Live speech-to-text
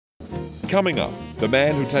Coming up, the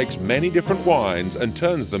man who takes many different wines and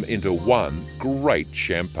turns them into one great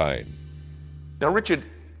champagne. Now, Richard,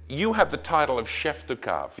 you have the title of chef de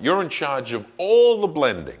cave. You're in charge of all the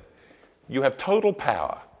blending. You have total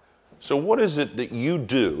power. So what is it that you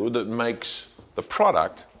do that makes the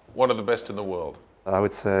product one of the best in the world? I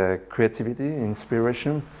would say creativity,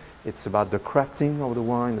 inspiration. It's about the crafting of the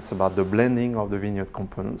wine, it's about the blending of the vineyard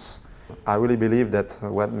components. I really believe that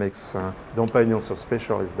what makes Dom Pérignon so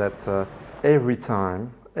special is that every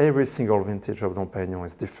time, every single vintage of Dom Pérignon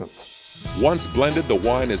is different. Once blended, the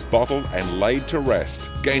wine is bottled and laid to rest,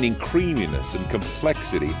 gaining creaminess and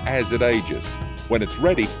complexity as it ages. When it's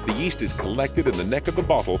ready, the yeast is collected in the neck of the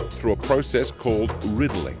bottle through a process called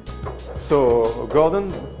riddling. So,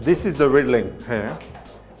 Gordon, this is the riddling here.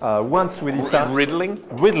 Once we decide... Riddling?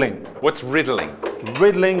 Riddling. What's riddling?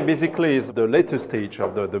 Riddling basically is the later stage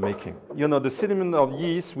of the making. You know, the sediment of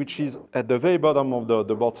yeast, which is at the very bottom of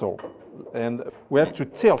the bottle. And we have to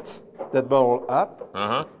tilt that bottle up,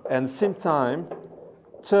 and same time,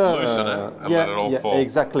 turn... Loosen it and let it all fall.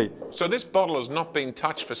 Exactly. So this bottle has not been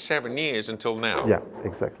touched for 7 years until now? Yeah,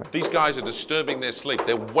 exactly. These guys are disturbing their sleep.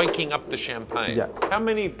 They're waking up the champagne. Yeah. How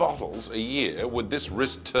many bottles a year would this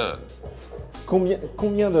wrist turn?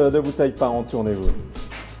 Combien de bouteilles par an tournez-vous?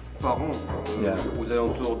 Par an, aux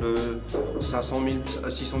alentours de 500 000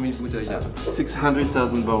 à 600 000 bouteilles.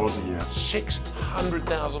 600,000 bottles a year.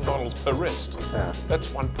 600,000 bottles per wrist. Yeah.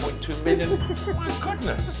 That's 1.2 million. My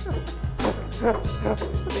goodness.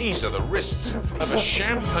 These are the wrists of a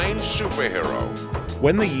champagne superhero.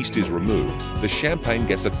 When the yeast is removed, the champagne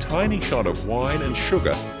gets a tiny shot of wine and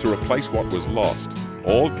sugar to replace what was lost.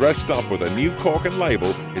 All dressed up with a new cork and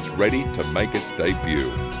label, it's ready to make its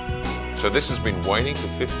debut. So this has been waiting for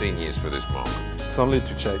 15 years for this moment. It's only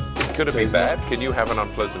to check. Could it be bad? Can you have an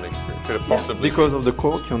unpleasant experience? Could it possibly? Because of the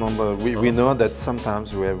cork, you know, we know that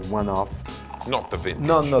sometimes we have one-off. Not the vintage?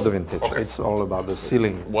 No, not the vintage. Okay. It's all about the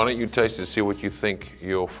sealing. Why don't you taste and see what you think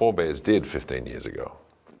your forebears did 15 years ago?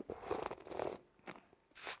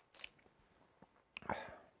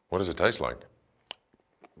 What does it taste like?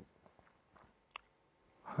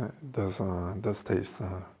 It does taste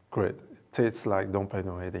great. It tastes like Dom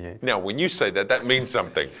Pérignon 88. Now, when you say that, that means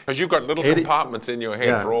something. Because you've got little compartments in your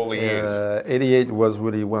head for all the years. 88 was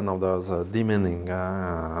really one of those demanding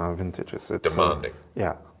vintages. It's, demanding?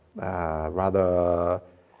 Yeah. Rather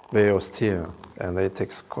very austere, and it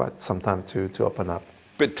takes quite some time to open up.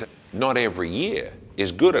 But not every year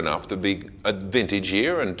is good enough to be a vintage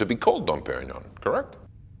year and to be called Dom Pérignon, correct?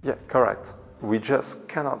 Yeah, correct. We just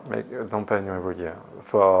cannot make Dom Pérignon every year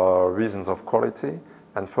for reasons of quality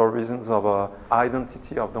and for reasons of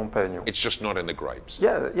identity of Dom Pérignon. It's just not in the grapes.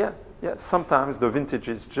 Yeah. Sometimes the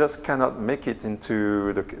vintages just cannot make it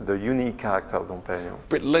into the unique character of Dom Pérignon.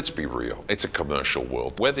 But let's be real, it's a commercial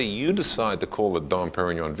world. Whether you decide to call it Dom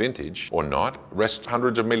Pérignon vintage or not rests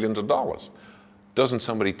hundreds of millions of dollars. Doesn't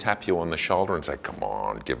somebody tap you on the shoulder and say, come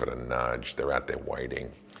on, give it a nudge, they're out there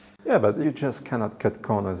waiting? Yeah, but you just cannot cut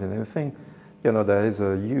corners in anything. You know, there is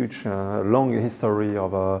a huge, long history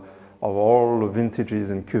of all the vintages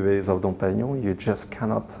and cuvées of Dom Pérignon. You just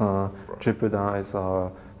cannot jeopardize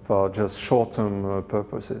for just short-term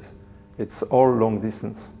purposes. It's all long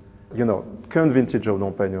distance. You know, current vintage of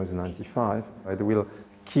Dom Pérignon is 95. It will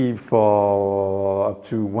keep for up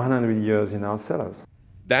to 100 years in our cellars.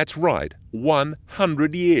 That's right,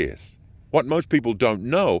 100 years. What most people don't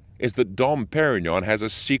know is that Dom Pérignon has a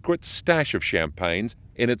secret stash of champagnes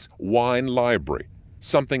in its wine library,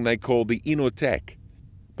 something they call the Inothèque.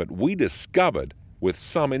 But we discovered with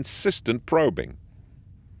some insistent probing.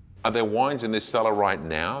 Are there wines in this cellar right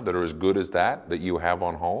now that are as good as that you have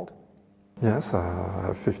on hold? Yes,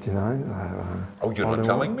 59. Oh, you're not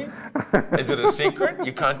telling me? Is it a secret?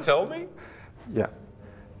 You can't tell me? Yeah,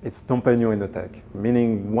 it's Dom Pérignon Inothèque,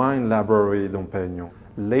 meaning wine library Dom Pérignon.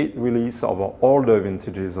 Late release of all the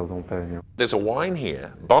vintages of Dom Pérignon. There's a wine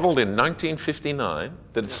here, bottled in 1959,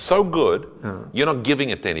 that's so good, you're not giving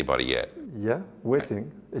it to anybody yet. Yeah,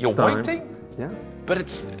 waiting. You're waiting? Yeah. But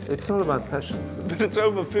it's all about patience. But it's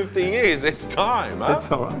over 50 years. It's time, huh?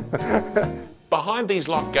 It's all right. Behind these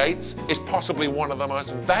locked gates is possibly one of the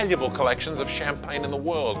most valuable collections of champagne in the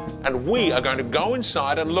world. And we are going to go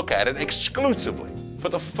inside and look at it exclusively for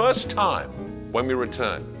the first time when we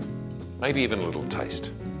return. Maybe even a little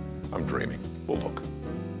taste. I'm dreaming. We'll look.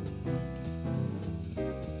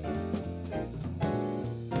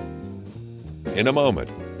 In a moment,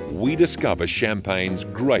 we discover Champagne's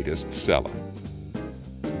greatest cellar.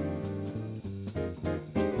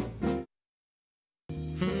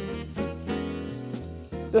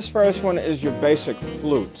 This first one is your basic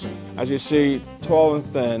flute. As you see, tall and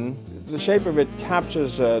thin. The shape of it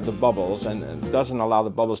captures the bubbles and doesn't allow the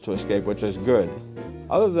bubbles to escape, which is good.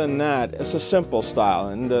 Other than that, it's a simple style,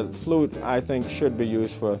 and the flute, I think, should be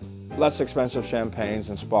used for less expensive champagnes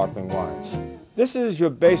and sparkling wines. This is your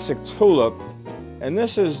basic tulip, and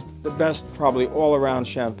this is the best, probably all-around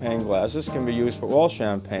champagne glass. This can be used for all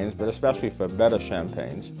champagnes, but especially for better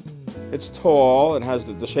champagnes. It's tall, it has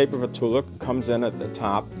the shape of a tulip, comes in at the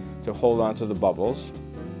top to hold on to the bubbles.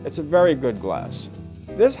 It's a very good glass.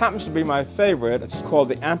 This happens to be my favorite. It's called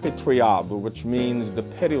the impitoyable, which means the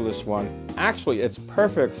pitiless one. Actually, it's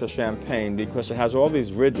perfect for champagne because it has all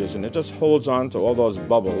these ridges and it just holds on to all those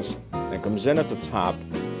bubbles and it comes in at the top.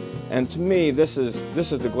 And to me, this is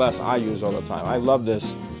the glass I use all the time. I love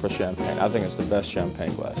this for champagne. I think it's the best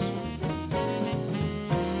champagne glass.